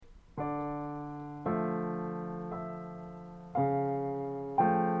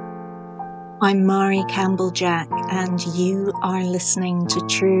I'm Mari Campbell-Jack, and you are listening to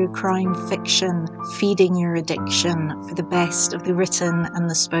True Crime Fiction, feeding your addiction for the best of the written and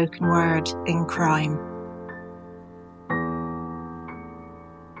the spoken word in crime.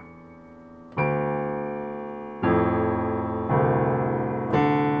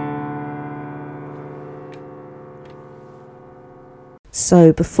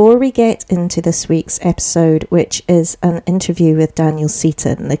 So before we get into this week's episode, which is an interview with Daniel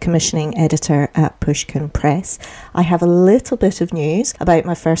Seton, the commissioning editor at Pushkin Press, I have a little bit of news about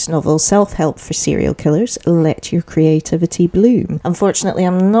my first novel, Self-Help for Serial Killers, Let Your Creativity Bloom. Unfortunately,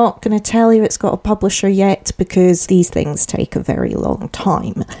 I'm not going to tell you it's got a publisher yet because these things take a very long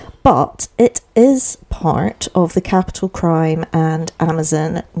time. But it is part of the Capital Crime and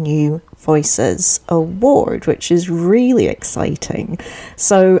Amazon New Voices Award, which is really exciting.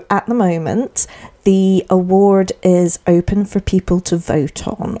 So at the moment, the award is open for people to vote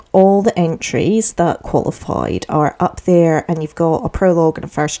on. All the entries that qualified are up there, and you've got a prologue and a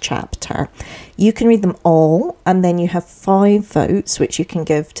first chapter. You can read them all, and then you have 5 votes, which you can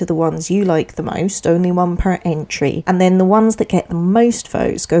give to the ones you like the most, only 1 per entry. And then the ones that get the most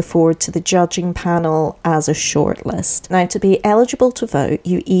votes go forward to the judging panel as a shortlist. Now, to be eligible to vote,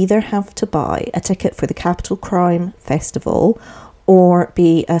 you either have to buy a ticket for the Capital Crime Festival or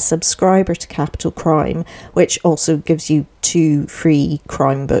be a subscriber to Capital Crime, which also gives you 2 free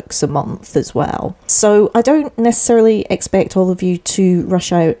crime books a month as well. So I don't necessarily expect all of you to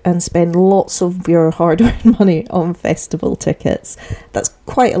rush out and spend lots of your hard-earned money on festival tickets. That's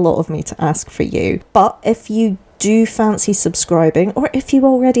quite a lot of me to ask for you. But if you do fancy subscribing, or if you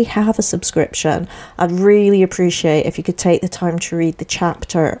already have a subscription, I'd really appreciate if you could take the time to read the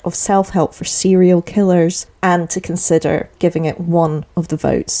chapter of Self-Help for Serial Killers and to consider giving it 1 of the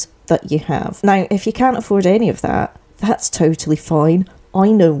votes that you have. Now, if you can't afford any of that, that's totally fine.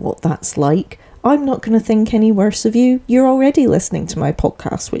 I know what that's like. I'm not going to think any worse of you. You're already listening to my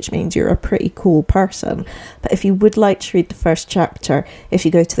podcast, which means you're a pretty cool person. But if you would like to read the first chapter, if you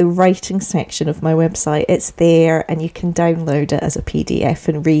go to the writing section of my website, it's there and you can download it as a PDF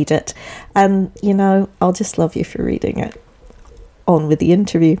and read it. And, you know, I'll just love you for reading it. On with the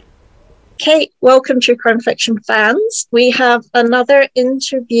interview. Okay, welcome True Crime Fiction fans. We have another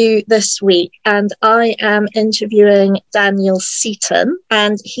interview this week, and I am interviewing Daniel Seton,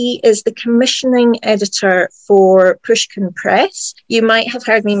 and he is the commissioning editor for Pushkin Press. You might have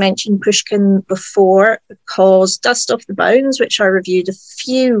heard me mention Pushkin before because Dust Off the Bones, which I reviewed a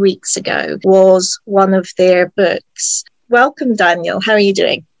few weeks ago, was one of their books. Welcome, Daniel. How are you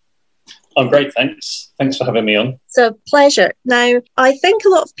doing? I'm great, thanks. Thanks for having me on. It's a pleasure. Now, I think a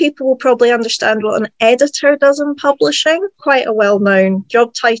lot of people will probably understand what an editor does in publishing. Quite a well-known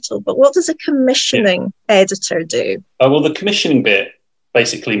job title, but what does a commissioning editor do? Well, the commissioning bit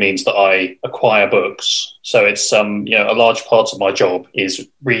basically means that I acquire books. So it's a large part of my job is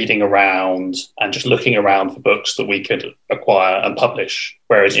reading around and just looking around for books that we could acquire and publish.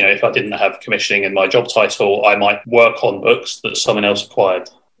 Whereas, if I didn't have commissioning in my job title, I might work on books that someone else acquired.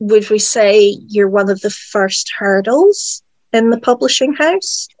 Would we say you're one of the first hurdles in the publishing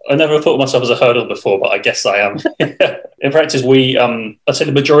house? I never thought of myself as a hurdle before, but I guess I am. In practice, I'd say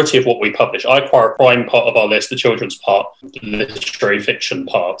the majority of what we publish, I acquire a crime part of our list, the children's part, the literary fiction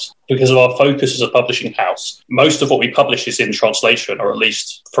part. Because of our focus as a publishing house, most of what we publish is in translation, or at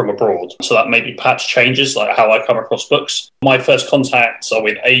least from abroad. So that maybe perhaps changes like how I come across books. My first contacts are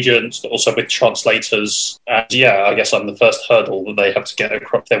with agents, but also with translators. And I guess I'm the first hurdle that they have to get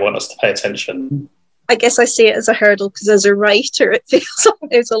across if they want us to pay attention. I guess I see it as a hurdle because as a writer, it feels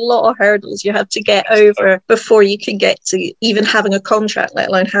like there's a lot of hurdles you have to get over before you can get to even having a contract, let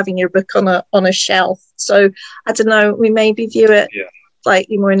alone having your book on a shelf. So I don't know, we maybe view it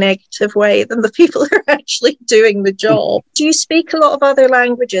slightly more negative way than the people who are actually doing the job. Do you speak a lot of other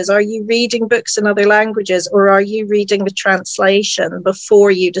languages? Are you reading books in other languages, or are you reading the translation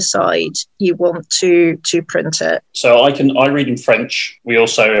before you decide you want to print it? So I read in French. We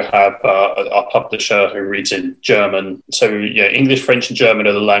also have our publisher who reads in German. So English, French and German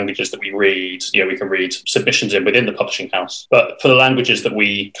are the languages that we read. We can read submissions within the publishing house. But for the languages that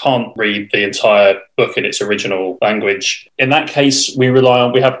we can't read the entire book in its original language, in that case, we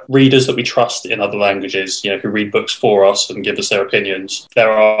have readers that we trust in other languages, who read books for us and give us their opinions.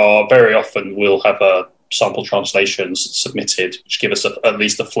 Very often we'll have sample translations submitted, which give us at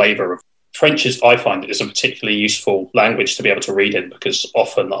least a flavour of. French I find is a particularly useful language to be able to read in, because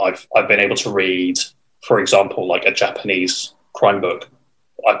often I've been able to read, for example, like a Japanese crime book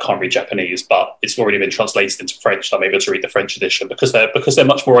I can't read Japanese, but it's already been translated into French. I'm able to read the French edition because they're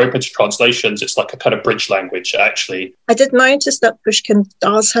much more open to translations. It's like a kind of bridge language, actually. I did notice that Pushkin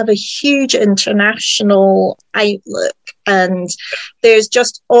does have a huge international outlook, and there's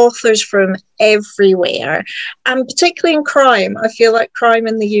just authors from everywhere. And particularly in crime, I feel like crime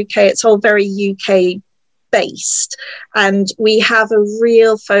in the UK, it's all very UK based, and we have a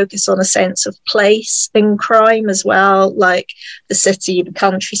real focus on a sense of place in crime as well, like the city, the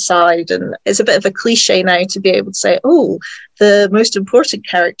countryside. And it's a bit of a cliche now to be able to say, oh, the most important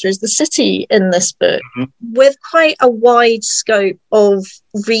character is the city in this book, with quite a wide scope of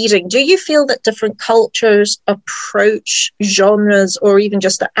reading. Do you feel that different cultures approach genres or even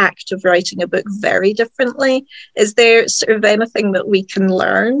just the act of writing a book very differently? Is there sort of anything that we can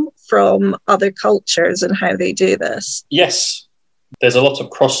learn from other cultures and how they do this? Yes. There's a lot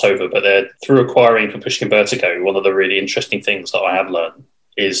of crossover, but through acquiring for Pushkin Vertigo, one of the really interesting things that I have learned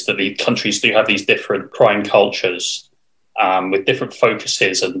is that the countries do have these different crime cultures with different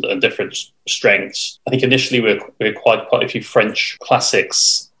focuses and different strengths. I think initially we acquired quite a few French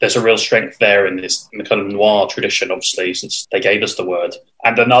classics. There's a real strength there in the kind of noir tradition, obviously, since they gave us the word.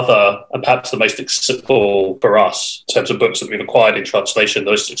 And another, and perhaps the most successful for us in terms of books that we've acquired in translation,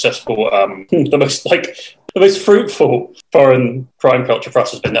 the most successful, the most fruitful foreign crime culture for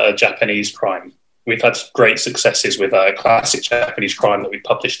us has been Japanese crime. We've had great successes with classic Japanese crime that we've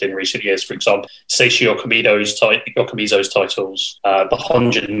published in recent years. For example, Seishi Yokomizo's titles, The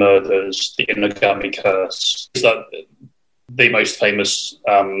Honjin Murders, The Inagami Curse. Is that the most famous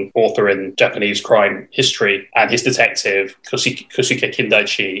author in Japanese crime history, and his detective Kosuke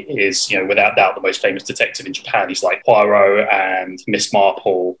Kindaichi is, without doubt the most famous detective in Japan. He's like Poirot and Miss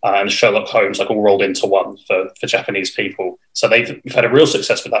Marple and Sherlock Holmes, like all rolled into one for Japanese people. So we've had a real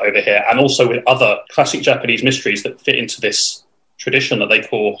success with that over here, and also with other classic Japanese mysteries that fit into this tradition that they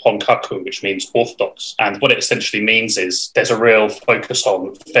call honkaku, which means orthodox. And what it essentially means is there's a real focus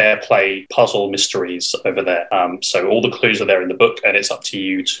on fair play puzzle mysteries over there. So all the clues are there in the book, and it's up to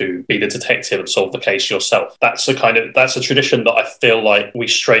you to be the detective and solve the case yourself. That's a tradition that I feel like we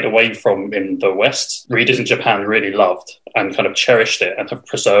strayed away from in the West. Readers in Japan really loved and kind of cherished it and have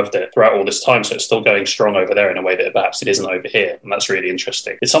preserved it throughout all this time. So it's still going strong over there in a way that perhaps it isn't over here. And that's really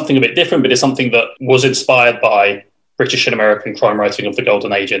interesting. It's something a bit different, but it's something that was inspired by British and American crime writing of the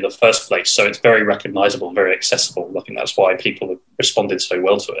Golden Age in the first place. So it's very recognisable, very accessible. I think that's why people have responded so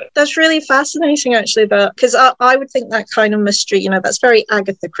well to it. That's really fascinating, actually, because I would think that kind of mystery, that's very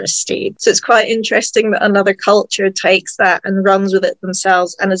Agatha Christie. So it's quite interesting that another culture takes that and runs with it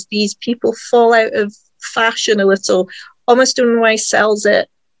themselves. And as these people fall out of fashion a little, almost in a way sells it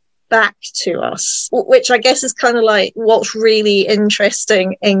back to us, which I guess is kind of like what's really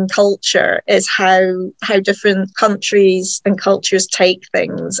interesting in culture is how different countries and cultures take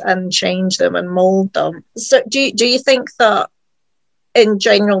things and change them and mold them. So do you think that in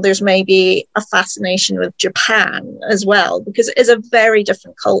general there's maybe a fascination with Japan as well, because it is a very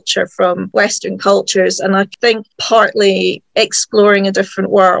different culture from Western cultures, and I think partly exploring a different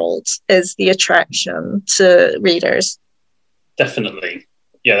world is the attraction to readers? Definitely.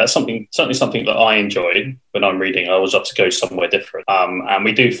 Yeah, that's certainly something that I enjoy when I'm reading. I always love to go somewhere different. And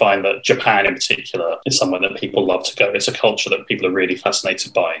we do find that Japan in particular is somewhere that people love to go. It's a culture that people are really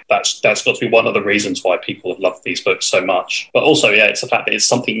fascinated by. That's got to be one of the reasons why people have loved these books so much. But also, yeah, it's the fact that it's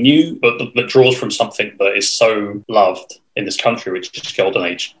something new, but that draws from something that is so loved in this country, which is Golden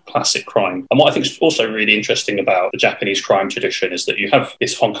Age classic crime. And what I think is also really interesting about the Japanese crime tradition is that you have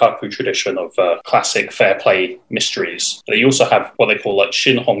this honkaku tradition of classic fair play mysteries. But you also have what they call like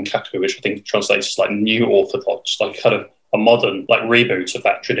shin honkaku, which I think translates as like new orthodox, like kind of a modern like reboot of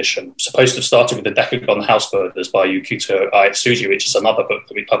that tradition. Supposed to have started with the Decagon House Murders by Yukito Aetsuji, which is another book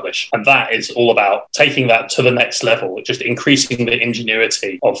that we publish. And that is all about taking that to the next level, just increasing the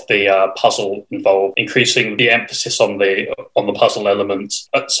ingenuity of the puzzle involved, increasing the emphasis on the puzzle elements.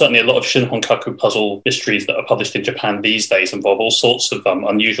 Certainly a lot of Shin Honkaku puzzle mysteries that are published in Japan these days involve all sorts of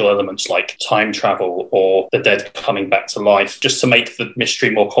unusual elements like time travel or the dead coming back to life, just to make the mystery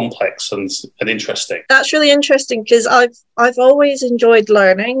more complex and interesting. That's really interesting, because I've always enjoyed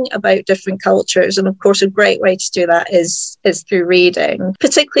learning about different cultures, and of course a great way to do that is through reading,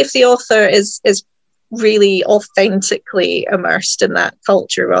 particularly if the author is really authentically immersed in that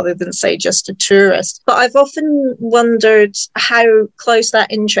culture rather than, say, just a tourist. But I've often wondered how close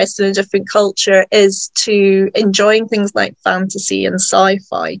that interest in a different culture is to enjoying things like fantasy and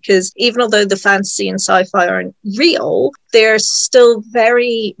sci-fi, because even although the fantasy and sci-fi aren't real, they're still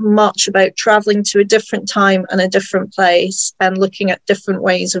very much about traveling to a different time and a different place and looking at different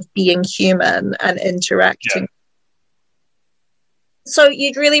ways of being human and interacting. Yeah. So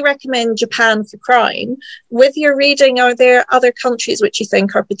you'd really recommend Japan for crime. With your reading, are there other countries which you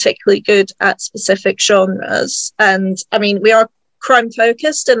think are particularly good at specific genres? And I mean, we are crime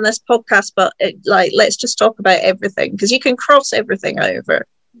focused in this podcast, but let's just talk about everything, because you can cross everything over.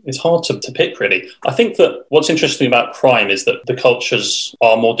 It's hard to pick, really. I think that what's interesting about crime is that the cultures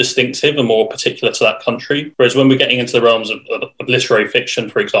are more distinctive and more particular to that country. Whereas when we're getting into the realms of literary fiction,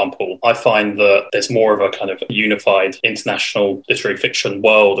 for example, I find that there's more of a kind of unified international literary fiction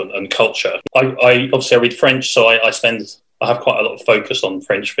world and culture. I obviously read French, so I have quite a lot of focus on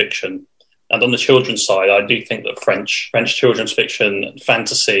French fiction. And on the children's side, I do think that French children's fiction,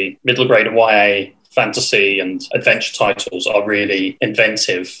 fantasy, middle grade YA, fantasy and adventure titles are really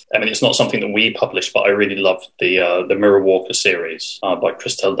inventive. I mean, it's not something that we published, but I really loved the Mirror Walker series by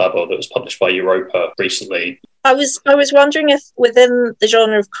Christelle Dabo that was published by Europa recently. I was wondering if within the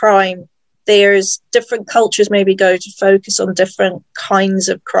genre of crime, there's different cultures maybe go to focus on different kinds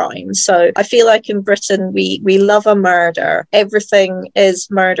of crime. So I feel like in Britain, we love a murder. Everything is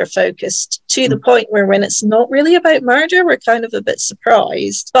murder focused to the point where when it's not really about murder, we're kind of a bit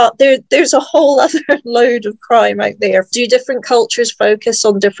surprised. But there's a whole other load of crime out there. Do different cultures focus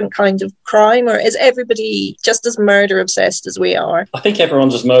on different kinds of crime, or is everybody just as murder obsessed as we are? I think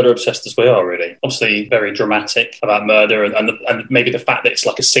everyone's as murder obsessed as we are, really. Obviously very dramatic about murder and maybe the fact that it's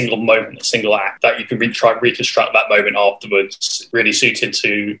like a single moment, a single act, that you can try and reconstruct that moment afterwards, really suited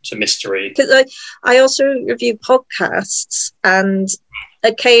to mystery. Because I also review podcasts, and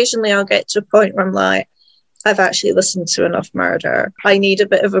occasionally I'll get to a point where I'm like, I've actually listened to enough murder. I need a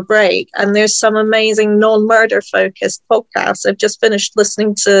bit of a break. And there's some amazing non-murder focused podcasts. I've just finished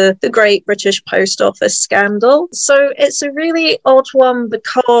listening to The Great British Post Office Scandal. So it's a really odd one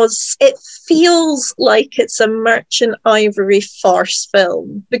because it feels like it's a Merchant Ivory farce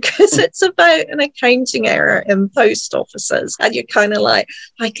film, because it's about an accounting error in post offices. And you're kind of like,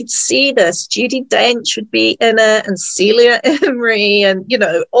 I could see this. Judi Dench would be in it, and Celia Imrie, and, you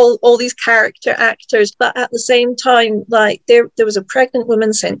know, all these character actors. But at the same time, like there was a pregnant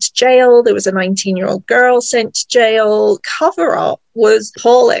woman sent to jail. There was a 19-year-old girl sent to jail. Cover-up was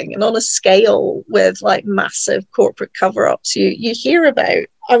appalling, and on a scale with like massive corporate cover-ups you hear about.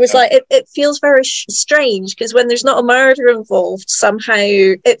 I was like, it feels very strange, because when there's not a murder involved, somehow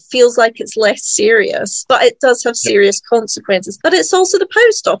it feels like it's less serious, but it does have serious consequences. But it's also the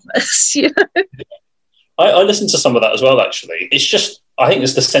post office, you know? I listened to some of that as well, actually. It's just, I think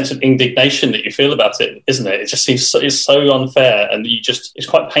it's the sense of indignation that you feel about it, isn't it? It just seems it's so unfair, and it's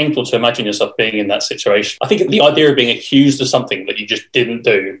quite painful to imagine yourself being in that situation. I think the idea of being accused of something that you just didn't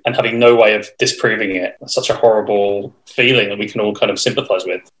do and having no way of disproving it, that's such a horrible feeling that we can all kind of sympathise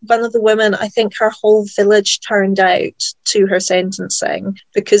with. One of the women, I think her whole village turned out to her sentencing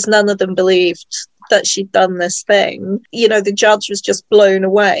because none of them believed that she'd done this thing. You know, the judge was just blown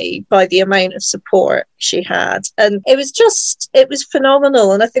away by the amount of support she had. And it was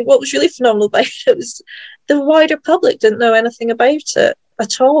phenomenal. And I think what was really phenomenal about it was the wider public didn't know anything about it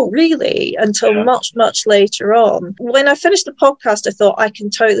at all, really, until much, much later on. When I finished the podcast, I thought I can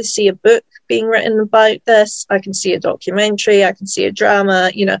totally see a book being written about this. I can see a documentary. I can see a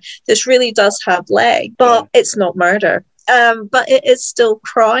drama. You know, this really does have legs, but it's not murder. But it is still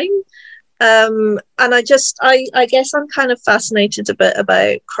crime. And I guess I'm kind of fascinated a bit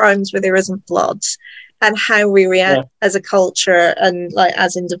about crimes where there isn't blood and how we react as a culture and like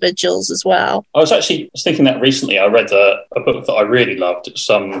as individuals as well. I was thinking that recently. I read a book that I really loved. It's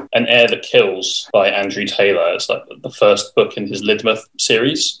An Air That Kills by Andrew Taylor. It's like the first book in his Lidmouth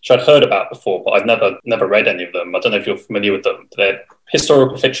series, which I'd heard about before, but I'd never read any of them. I don't know if you're familiar with them. They're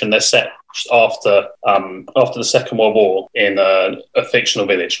historical fiction. They're set just after the Second World War in a fictional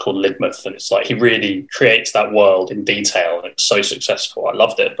village called Lidmouth, and it's like he really creates that world in detail, and it's so successful. I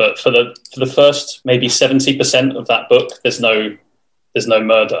loved it, but for the first maybe 70% of that book, there's no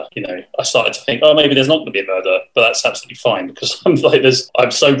murder. You know, I started to think, maybe there's not going to be a murder, but that's absolutely fine, because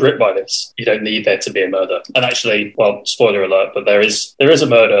I'm so gripped by this. You don't need there to be a murder. And actually, well, spoiler alert, but there is a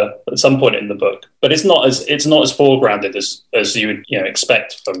murder at some point in the book, but it's not as foregrounded as you would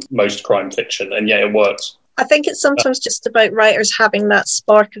expect from most crime fiction, and yet it works. I think it's sometimes just about writers having that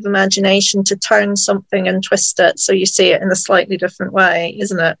spark of imagination to turn something and twist it so you see it in a slightly different way,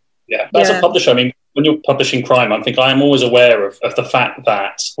 isn't it? Yeah, as a publisher, I mean, when you're publishing crime, I am always aware of the fact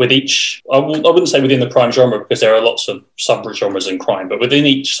that with each, I wouldn't say within the crime genre, because there are lots of sub-genres in crime, but within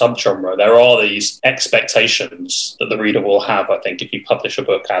each sub-genre, there are these expectations that the reader will have. I think if you publish a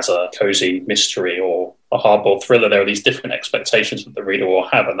book as a cosy mystery or a hardboiled thriller, there are these different expectations that the reader will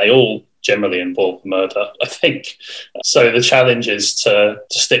have, and they all generally involve murder, I think. So the challenge is to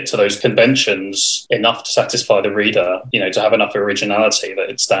stick to those conventions enough to satisfy the reader, to have enough originality that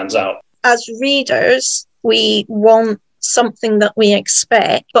it stands out. As readers, we want something that we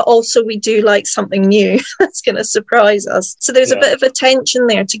expect, but also we do like something new that's going to surprise us. So there's a bit of a tension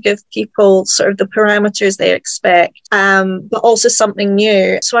there to give people sort of the parameters they expect, but also something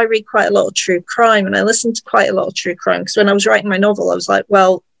new. So I read quite a lot of true crime, and I listen to quite a lot of true crime, because when I was writing my novel, I was like,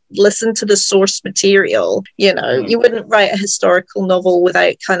 well, listen to the source material. You wouldn't write a historical novel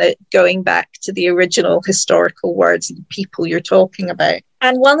without kind of going back to the original historical words and the people you're talking about.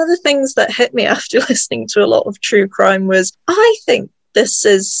 And one of the things that hit me after listening to a lot of true crime was, I think this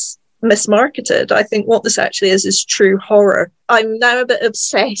is mismarketed. I think what this actually is true horror. I'm now a bit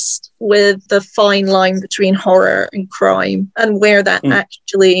obsessed with the fine line between horror and crime and where that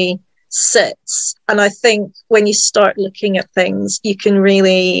actually sits. And I think when you start looking at things, you can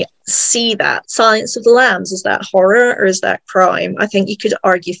really see that. Silence of the Lambs, is that horror or is that crime? I think you could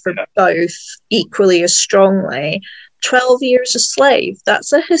argue for both equally as strongly. 12 Years a Slave,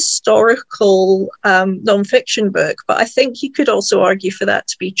 that's a historical non-fiction book, but I think you could also argue for that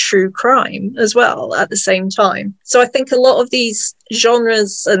to be true crime as well at the same time. So I think a lot of these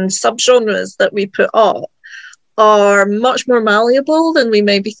genres and subgenres that we put up are much more malleable than we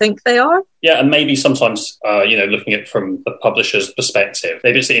maybe think they are. Yeah, and maybe sometimes, looking at it from the publisher's perspective,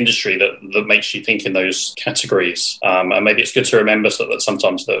 maybe it's the industry that makes you think in those categories. And maybe it's good to remember that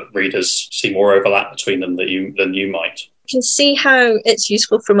sometimes the readers see more overlap between them than you might. You can see how it's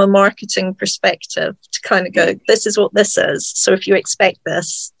useful from a marketing perspective to kind of go, this is what this is. So if you expect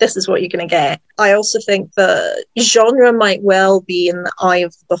this is what you're going to get. I also think the genre might well be in the eye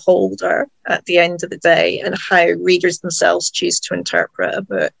of the beholder at the end of the day, and how readers themselves choose to interpret a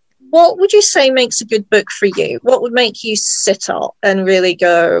book. What would you say makes a good book for you? What would make you sit up and really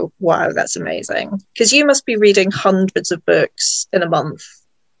go, wow, that's amazing? Because you must be reading hundreds of books in a month.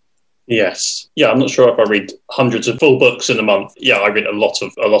 Yes. Yeah, I'm not sure if I read hundreds of full books in a month. Yeah, I read a lot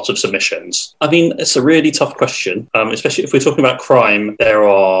of submissions. I mean, it's a really tough question, especially if we're talking about crime. There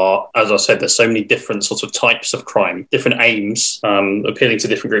are, as I said, there's so many different sorts of types of crime, different aims, appealing to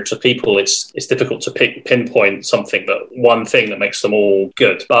different groups of people. It's difficult to pinpoint one thing that makes them all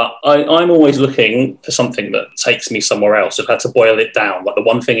good. But I'm always looking for something that takes me somewhere else. I've had to boil it down. Like the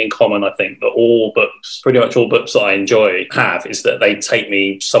one thing in common, I think, that pretty much all books that I enjoy have, is that they take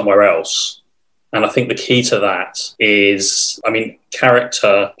me somewhere else. And I think the key to that is,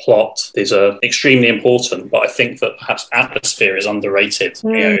 character, plot is extremely important, but I think that perhaps atmosphere is underrated,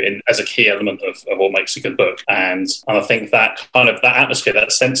 as a key element of what makes a good book. And I think that kind of that atmosphere,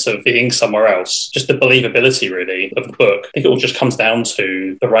 that sense of being somewhere else, just the believability really of the book, I think it all just comes down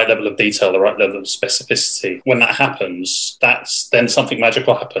to the right level of detail, the right level of specificity. When that happens, then something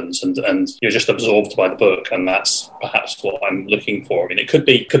magical happens, and you're just absorbed by the book, and that's perhaps what I'm looking for. It could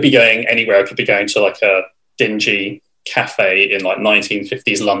be going anywhere. It could be going to like a dingy cafe in like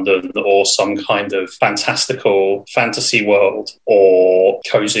 1950s London, or some kind of fantastical fantasy world, or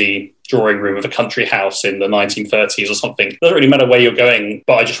cozy drawing room of a country house in the 1930s or something. It doesn't really matter where you're going,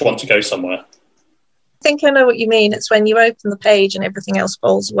 but I just want to go somewhere. I think I know what you mean. It's when you open the page and everything else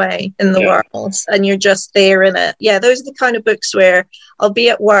falls away in the world and you're just there in it. Yeah, those are the kind of books where I'll be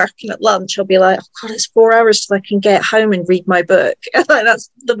at work and at lunch I'll be like, oh God, it's 4 hours till I can get home and read my book. And that's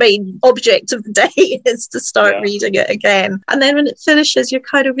the main object of the day, is to start reading it again. And then when it finishes, you're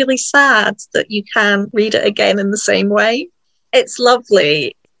kind of really sad that you can't read it again in the same way. It's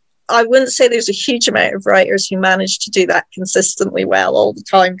lovely. I wouldn't say there's a huge amount of writers who manage to do that consistently well all the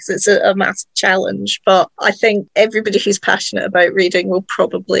time, because it's a massive challenge. But I think everybody who's passionate about reading will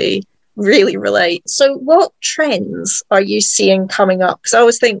probably really relate. So what trends are you seeing coming up? Because I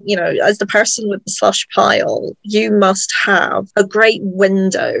always think, as the person with the slush pile, you must have a great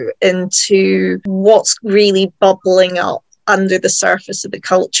window into what's really bubbling up under the surface of the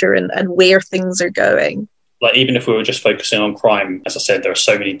culture and where things are going. Like, even if we were just focusing on crime, as I said, there are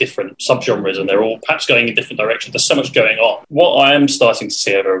so many different subgenres and they're all perhaps going in different directions. There's so much going on. What I am starting to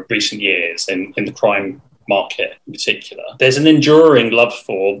see over recent years in the crime market in particular, there's an enduring love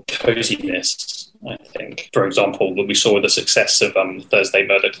for coziness, I think. For example, that we saw with the success of Thursday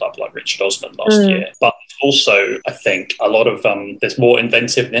Murder Club, like Richard Osman last year. But also, I think a lot of there's more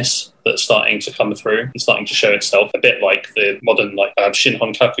inventiveness that's starting to come through and starting to show itself, a bit like the modern Shin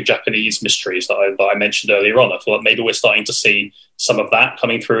Honkaku Japanese mysteries that I mentioned earlier on. I feel like maybe we're starting to see some of that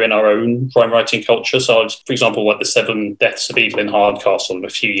coming through in our own crime writing culture. So, for example, like the 7 Deaths of Evelyn Hardcastle a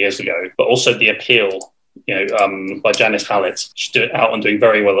few years ago, but also the appeal by Janice Hallett. She's out and doing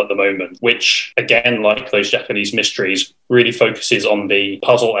very well at the moment, which, again, like those Japanese mysteries, really focuses on the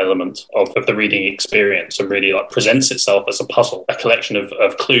puzzle element of the reading experience and really like presents itself as a puzzle, a collection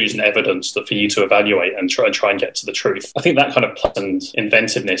of clues and evidence that for you to evaluate and try and get to the truth. I think that kind of pleasant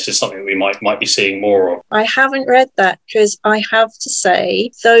inventiveness is something we might be seeing more of. I haven't read that because I have to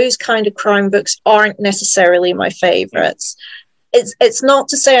say those kind of crime books aren't necessarily my favourites. It's not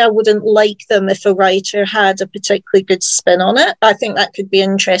to say I wouldn't like them if a writer had a particularly good spin on it. I think that could be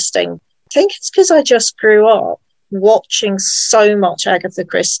interesting. I think it's because I just grew up watching so much Agatha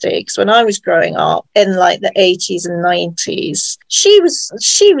Christie, because when I was growing up in like the 80s and 90s, she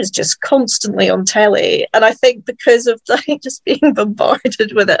was just constantly on telly, and I think because of like just being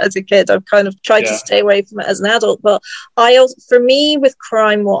bombarded with it as a kid, I've kind of tried to stay away from it as an adult. But for me with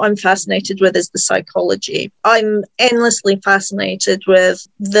crime, what I'm fascinated with is the psychology. I'm endlessly fascinated with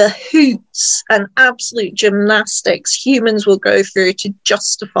the hoots and absolute gymnastics humans will go through to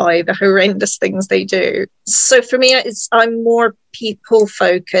justify the horrendous things they do. So for me, I'm more people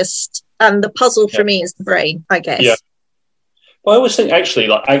focused, and the puzzle for me is the brain, I guess. Yeah. Well, I always think actually,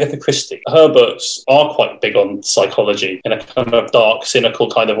 like Agatha Christie, her books are quite big on psychology in a kind of dark,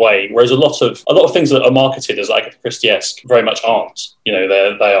 cynical kind of way, whereas a lot of things that are marketed as Agatha Christie-esque very much aren't.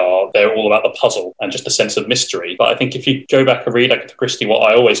 They're all about the puzzle and just a sense of mystery. But I think if you go back and read Agatha Christie,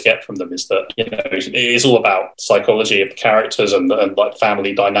 what I always get from them is that it is all about psychology of the characters and like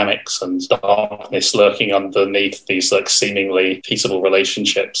family dynamics and darkness lurking underneath these like seemingly peaceable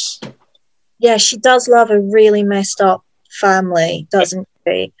relationships. Yeah, she does love a really messed up family, doesn't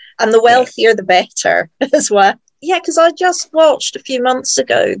she? And the wealthier the better as well. Yeah, because I just watched a few months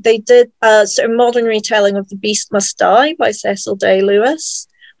ago, they did a sort of modern retelling of The Beast Must Die by Cecil Day-Lewis,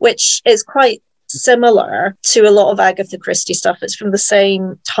 which is quite similar to a lot of Agatha Christie stuff. It's from the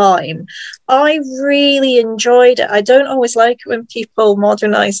same time. I really enjoyed it. I don't always like it when people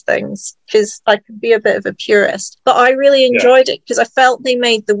modernise things because I could be a bit of a purist, but I really enjoyed it because I felt they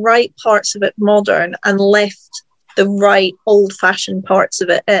made the right parts of it modern and left the right old-fashioned parts of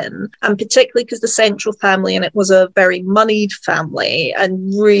it in, and particularly because the central family in it was a very moneyed family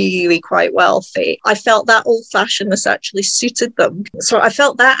and really quite wealthy. I felt that old-fashionedness actually suited them, so I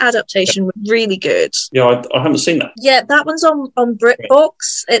felt that adaptation was really good. Yeah, I haven't seen that. Yeah, that one's on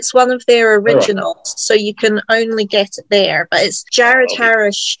BritBox. It's one of their originals, so you can only get it there, but it's Jared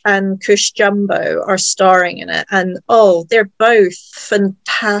Harris and Cush Jumbo are starring in it, and they're both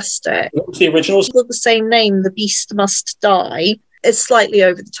fantastic. What was the originals? With the same name, The Beast Must Die. It's slightly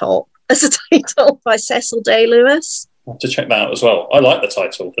over the top as a title by Cecil Day-Lewis. I have to check that out as well. I like the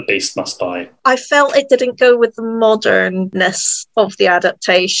title, The Beast Must Die. I felt it didn't go with the modernness of the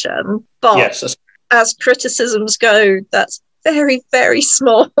adaptation, but as criticisms go, that's very, very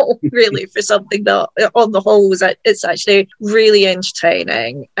small, really, for something that, on the whole, it's actually really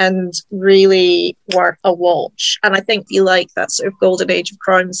entertaining and really worth a watch. And I think if you like that sort of golden age of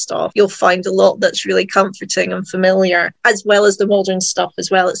crime stuff, you'll find a lot that's really comforting and familiar, as well as the modern stuff as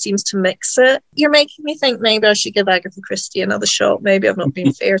well. It seems to mix it. You're making me think maybe I should give Agatha Christie another shot. Maybe I've not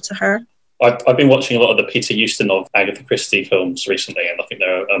been fair to her. I've been watching a lot of the Peter Ustinov Agatha Christie films recently, and I think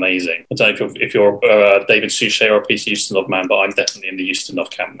they're amazing. I don't know if you're a David Suchet or a Peter Ustinov man, but I'm definitely in the Ustinov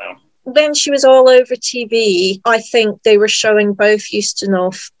camp now. When she was all over TV, I think they were showing both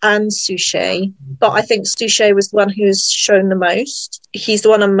Ustinov and Suchet, but I think Suchet was the one who was shown the most. He's the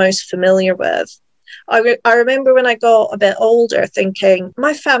one I'm most familiar with. I remember when I got a bit older thinking,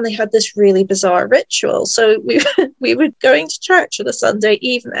 my family had this really bizarre ritual. So we would going to church on a Sunday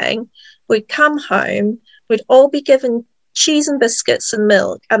evening. We'd come home, we'd all be given cheese and biscuits and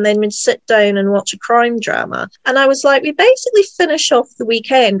milk, and then we'd sit down and watch a crime drama. And I was like, we basically finish off the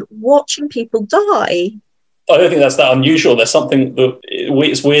weekend watching people die. I don't think that's that unusual. There's something that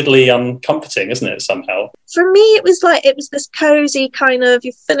it's weirdly comforting, isn't it, somehow? For me, it was this cozy kind of,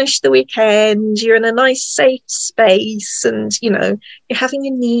 you finish the weekend, you're in a nice safe space, and, you're having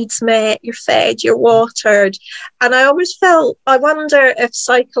your needs met, you're fed, you're watered. And I always felt, I wonder if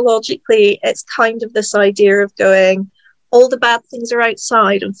psychologically it's kind of this idea of going, all the bad things are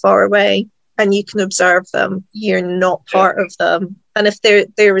outside and far away, and you can observe them. You're not part of them. And if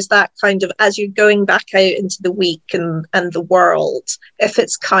there is that kind of, as you're going back out into the week and the world, if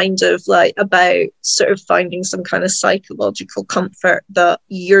it's kind of like about sort of finding some kind of psychological comfort that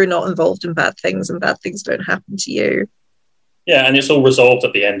you're not involved in bad things and bad things don't happen to you. Yeah, and it's all resolved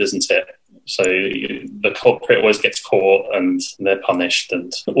at the end, isn't it? So the culprit always gets caught and they're punished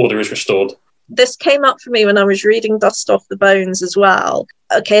and order is restored. This came up for me when I was reading Dust Off the Bones as well.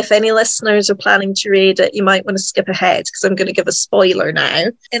 Okay, if any listeners are planning to read it, you might want to skip ahead because I'm going to give a spoiler now.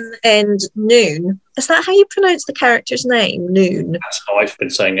 In the end, Noon, is that how you pronounce the character's name? Noon. That's how I've been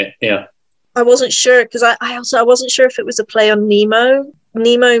saying it, yeah. I wasn't sure because I wasn't sure if it was a play on Nemo.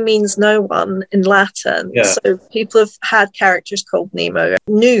 Nemo means no one in Latin. Yeah. So people have had characters called Nemo.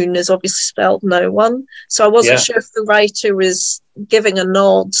 Noon is obviously spelled no one. So I wasn't sure if the writer was giving a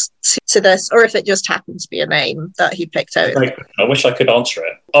nod to this or if it just happened to be a name that he picked out. I wish I could answer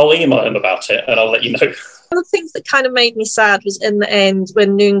it. I'll email him about it and I'll let you know. One of the things that kind of made me sad was in the end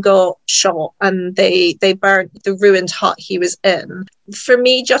when Noon got shot and they burnt the ruined hut he was in. For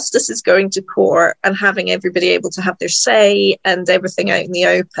me, justice is going to court and having everybody able to have their say and everything out in the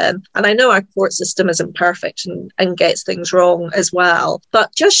open. And I know our court system isn't perfect and gets things wrong as well.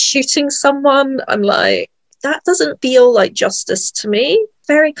 But just shooting someone, I'm like, that doesn't feel like justice to me.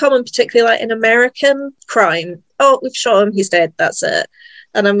 Very common, particularly like in American crime. Oh, we've shot him, he's dead, that's it.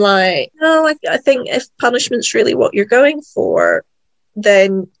 And I'm like, no, I think if punishment's really what you're going for,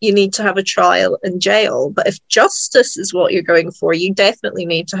 then you need to have a trial and jail. But if justice is what you're going for, you definitely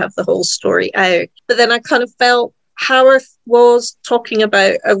need to have the whole story out. But then I kind of felt Howarth was talking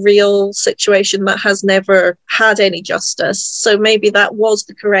about a real situation that has never had any justice. So maybe that was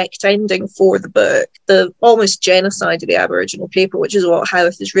the correct ending for the book. The almost genocide of the Aboriginal people, which is what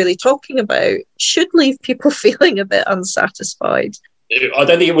Howarth is really talking about, should leave people feeling a bit unsatisfied. I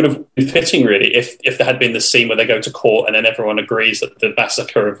don't think it would have been fitting, really, if there had been the scene where they go to court and then everyone agrees that the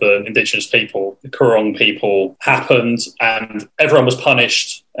massacre of the Indigenous people, the Kurong people, happened and everyone was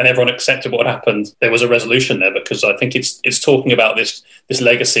punished and everyone accepted what happened. There was a resolution there because I think it's talking about this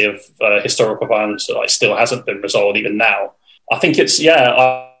legacy of historical violence that still hasn't been resolved even now. I think it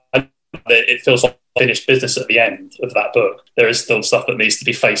feels like finished business at the end of that book. There is still stuff that needs to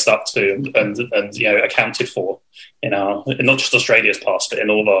be faced up to and accounted for. Not just Australia's past, but in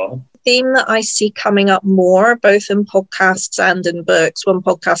all of our... Theme that I see coming up more, both in podcasts and in books. One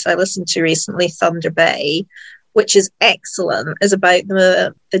podcast I listened to recently, Thunder Bay, which is excellent, is about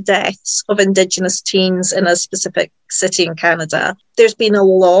the deaths of Indigenous teens in a specific city in Canada. There's been a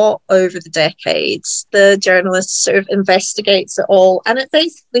lot over the decades. The journalist sort of investigates it all, and it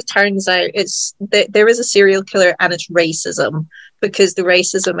basically turns out there is a serial killer and it's racism, because the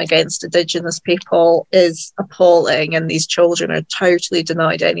racism against Indigenous people is appalling and these children are totally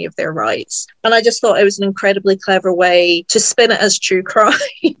denied any of their rights. And I just thought it was an incredibly clever way to spin it as true crime,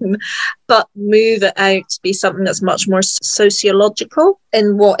 but move it out to be something that's much more sociological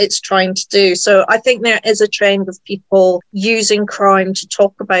in what it's trying to do. So I think there is a trend of people using crime to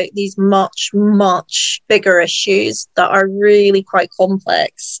talk about these much, much bigger issues that are really quite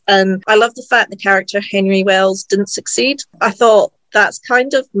complex. And I love the fact the character Henry Wells didn't succeed. I thought that's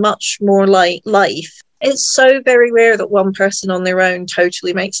kind of much more like life. It's so very rare that one person on their own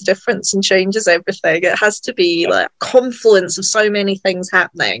totally makes a difference and changes everything. It has to be like a confluence of so many things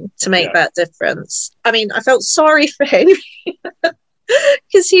happening to make that difference. I mean, I felt sorry for Henry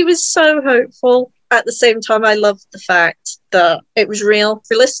because he was so hopeful. At the same time, I loved the fact that it was real.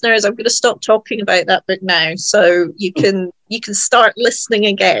 For listeners, I'm going to stop talking about that book now, so you can start listening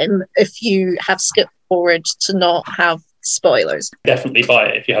again if you have skipped forward to not have spoilers. Definitely buy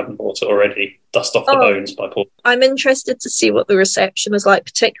it if you haven't bought it already. Dust Off the Bones by Paul. I'm interested to see what the reception is like,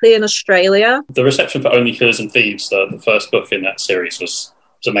 particularly in Australia. The reception for Only Killers and Thieves, the first book in that series, was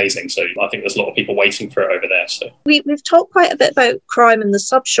amazing. So I think there's a lot of people waiting for it over there. So we've talked quite a bit about crime and the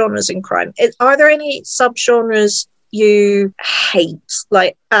subgenres in crime. Are there any subgenres you hate,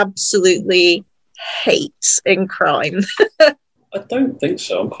 like absolutely hate in crime? I don't think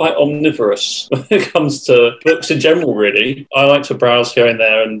so. I'm quite omnivorous when it comes to books in general, really. I like to browse here and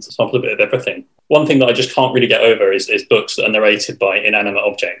there and sample a bit of everything. One thing that I just can't really get over is books that are narrated by inanimate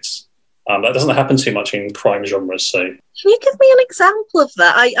objects. That doesn't happen too much in crime genres. So, can you give me an example of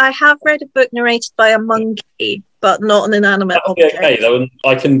that? I have read a book narrated by a monkey, but not an inanimate object. Okay,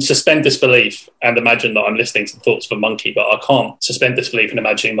 I can suspend disbelief and imagine that I'm listening to the thoughts of a monkey, but I can't suspend disbelief and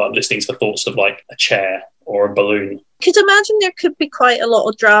imagine that I'm listening to the thoughts of like a chair or a balloon. Could imagine there could be quite a lot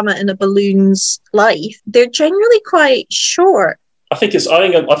of drama in a balloon's life. They're generally quite short. I think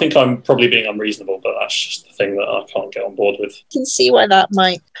I'm probably being unreasonable, but that's just the thing that I can't get on board with. I can see why that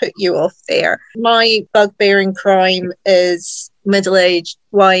might put you off there. My bugbear in crime is middle-aged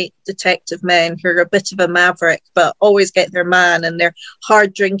white detective men who are a bit of a maverick but always get their man, and they're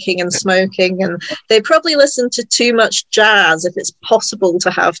hard drinking and smoking, and they probably listen to too much jazz if it's possible to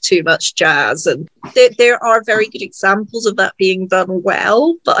have too much jazz. And there are very good examples of that being done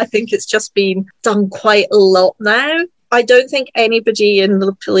well, but I think it's just been done quite a lot now. I don't think anybody in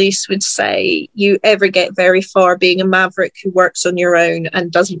the police would say you ever get very far being a maverick who works on your own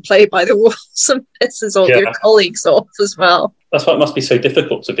and doesn't play by the rules and pisses all your colleagues off as well. That's why it must be so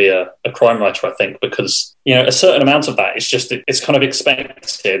difficult to be a crime writer, I think, because, you know, a certain amount of that is just, it's kind of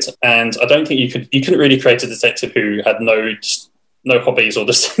expected. And I don't think you couldn't really create a detective who had no hobbies or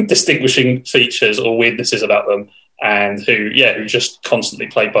distinguishing features or weirdnesses about them, and who just constantly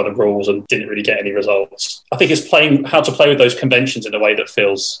played by the rules and didn't really get any results. I think it's how to play with those conventions in a way that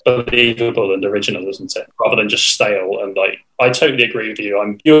feels believable and original, isn't it? Rather than just stale. And I totally agree with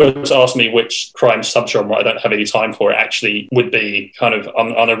you. You were to ask me which crime subgenre I don't have any time for, it actually would be kind of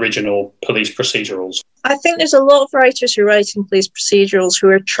unoriginal police procedurals. I think there's a lot of writers who write in police procedurals who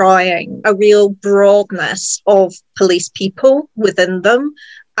are trying a real broadness of police people within them,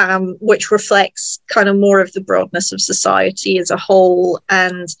 which reflects kind of more of the broadness of society as a whole,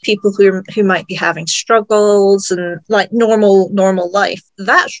 and people who might be having struggles and like normal life.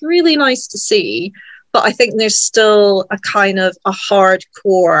 That's really nice to see. But I think there's still a kind of a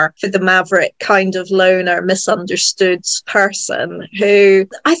hardcore for the maverick kind of loner, misunderstood person who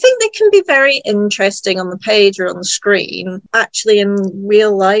I think they can be very interesting on the page or on the screen. Actually, in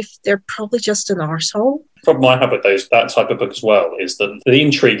real life, they're probably just an arsehole. The problem I have with that type of book as well is that the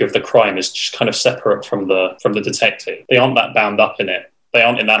intrigue of the crime is just kind of separate from the detective. They aren't that bound up in it. They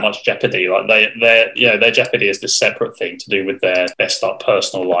aren't in that much jeopardy. Like their jeopardy is this separate thing to do with their messed up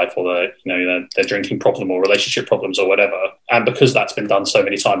personal life or their drinking problem or relationship problems or whatever. And because that's been done so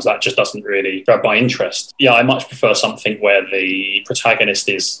many times, that just doesn't really grab my interest. Yeah, I much prefer something where the protagonist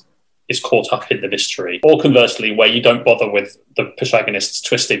is caught up in the mystery, or conversely, where you don't bother with the protagonist's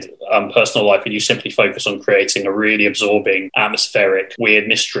twisted personal life and you simply focus on creating a really absorbing, atmospheric, weird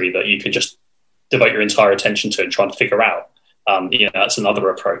mystery that you can just devote your entire attention to and try and figure out. That's another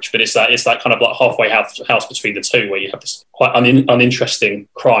approach, but it's that kind of like halfway house between the two, where you have this quite uninteresting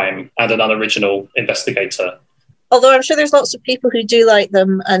crime and an unoriginal investigator. Although I'm sure there's lots of people who do like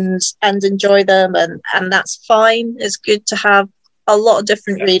them and enjoy them, and that's fine. It's good to have a lot of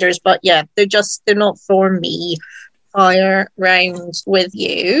different readers, but they're not for me. Fire round with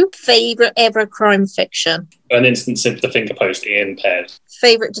you. Favourite ever crime fiction? An Instance of the Finger Post, Ian Pears.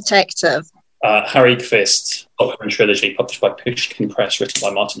 Favourite detective? Harry Kvist, Pushkin trilogy, published by Pushkin Press, written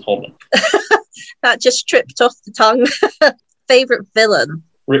by Martin Holman. That just tripped off the tongue. Favourite villain?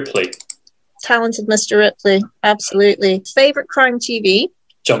 Ripley. Talented Mr. Ripley, absolutely. Favourite crime TV?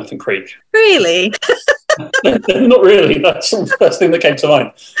 Jonathan Creek. Really? Not really. That's the first thing that came to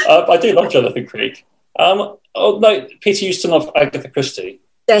mind. I do love Jonathan Creek. Peter Ustinov, Agatha Christie.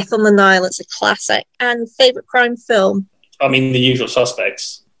 Death on the Nile, it's a classic. And favourite crime film? I mean, The Usual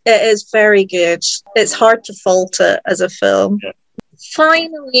Suspects. It is very good. It's hard to fault it as a film. Yeah.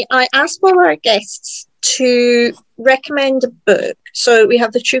 Finally, I asked all our guests to recommend a book. So we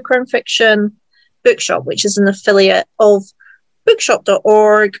have the True Crime Fiction Bookshop, which is an affiliate of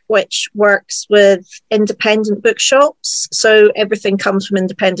bookshop.org, which works with independent bookshops. So everything comes from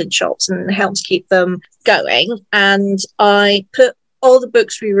independent shops and helps keep them going. And I put all the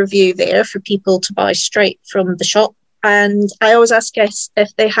books we review there for people to buy straight from the shop. And I always ask guests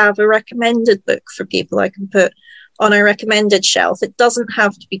if they have a recommended book for people I can put on a recommended shelf. It doesn't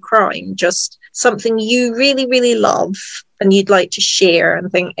have to be crime, just something you really, really love and you'd like to share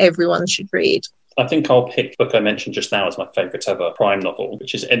and think everyone should read. I think I'll pick the book I mentioned just now as my favourite ever crime novel,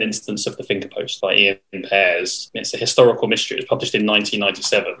 which is An Instance of the Finger Post by Ian Pears. It's a historical mystery. It was published in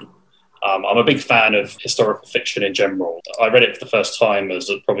 1997. I'm a big fan of historical fiction in general. I read it for the first time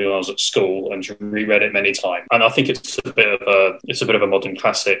probably when I was at school, and reread it many times. And I think it's a bit of a modern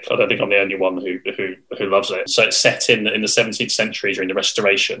classic. I don't think I'm the only one who loves it. So it's set in the 17th century during the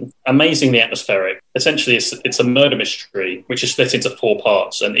Restoration. Amazingly atmospheric. Essentially, it's a murder mystery which is split into 4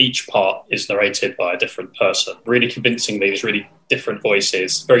 parts, and each part is narrated by a different person. Really convincingly, there's really different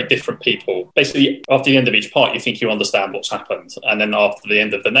voices, very different people. Basically, after the end of each part, you think you understand what's happened, and then after the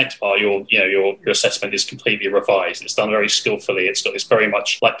end of the next part, your assessment is completely revised. It's done very skillfully. It's got this very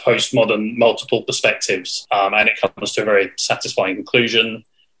much like postmodern multiple perspectives, and it comes to a very satisfying conclusion.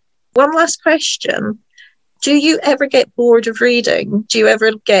 One last question. Do you ever get bored of reading? Do you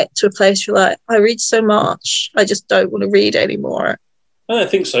ever get to a place where you're like, I read so much, I just don't want to read anymore? I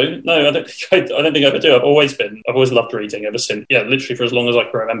don't think so. No, I don't think I ever do. I've always loved reading ever since. Yeah, literally for as long as I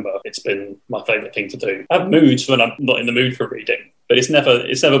can remember. It's been my favourite thing to do. I have moods when I'm not in the mood for reading, but it's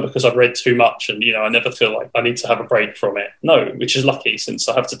never because I've read too much and, I never feel like I need to have a break from it. No, which is lucky since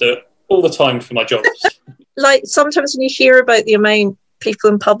I have to do it all the time for my jobs. Like sometimes when you hear about the amount people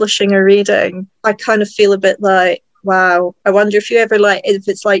in publishing are reading, I kind of feel a bit like, Wow. I wonder if you ever if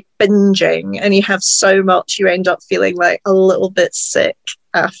it's like binging and you have so much you end up feeling like a little bit sick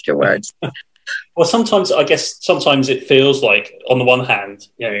afterwards. Well, sometimes it feels like, on the one hand,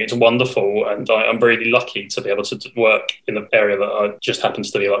 it's wonderful, and I'm really lucky to be able to work in the area that just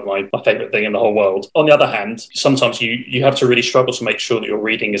happens to be like my favourite thing in the whole world. On the other hand, sometimes you have to really struggle to make sure that your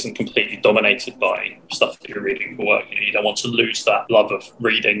reading isn't completely dominated by stuff that you're reading for work. You don't want to lose that love of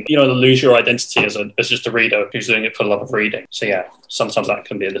reading. To lose your identity as just a reader who's doing it for the love of reading. So yeah, sometimes that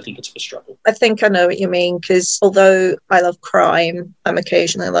can be a little bit of a struggle. I think I know what you mean, because although I love crime, I'm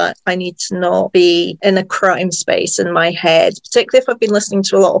occasionally like, I need to not be in a crime space in my head, particularly if I've been listening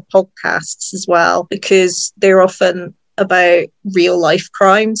to a lot of podcasts as well, because they're often about real life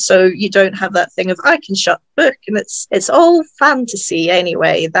crime, so you don't have that thing of I can shut the book and it's all fantasy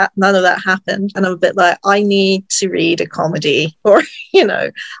anyway, that none of that happened. And I'm a bit like, I need to read a comedy, or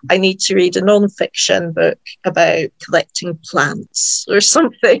I need to read a non-fiction book about collecting plants or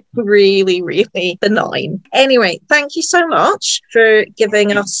something really, really benign. Anyway, thank you so much for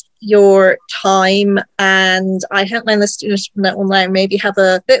giving us your time, and I hope my listeners from that will now maybe have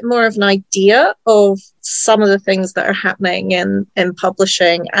a bit more of an idea of some of the things that are happening in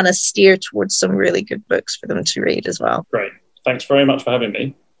publishing, and a steer towards some really good books for them to read as well. Great. Thanks very much for having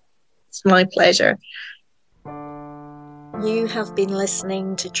me. It's my pleasure. You have been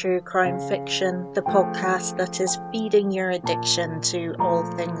listening to True Crime Fiction, the podcast that is feeding your addiction to all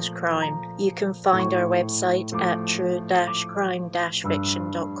things crime. You can find our website at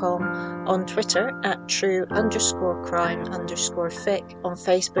true-crime-fiction.com, on Twitter at true_crime_fic, on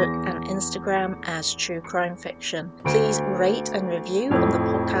Facebook and Instagram as True Crime Fiction. Please rate and review on the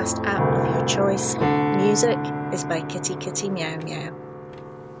podcast app of your choice. Music is by Kitty Kitty Meow Meow.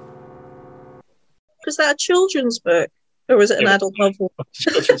 Was that a children's book? Or was it an adult novel?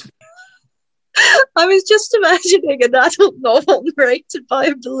 I was just imagining an adult novel narrated by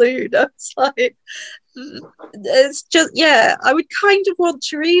a balloon. I was like, it's just, I would kind of want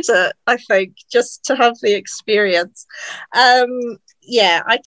to read it, I think, just to have the experience. I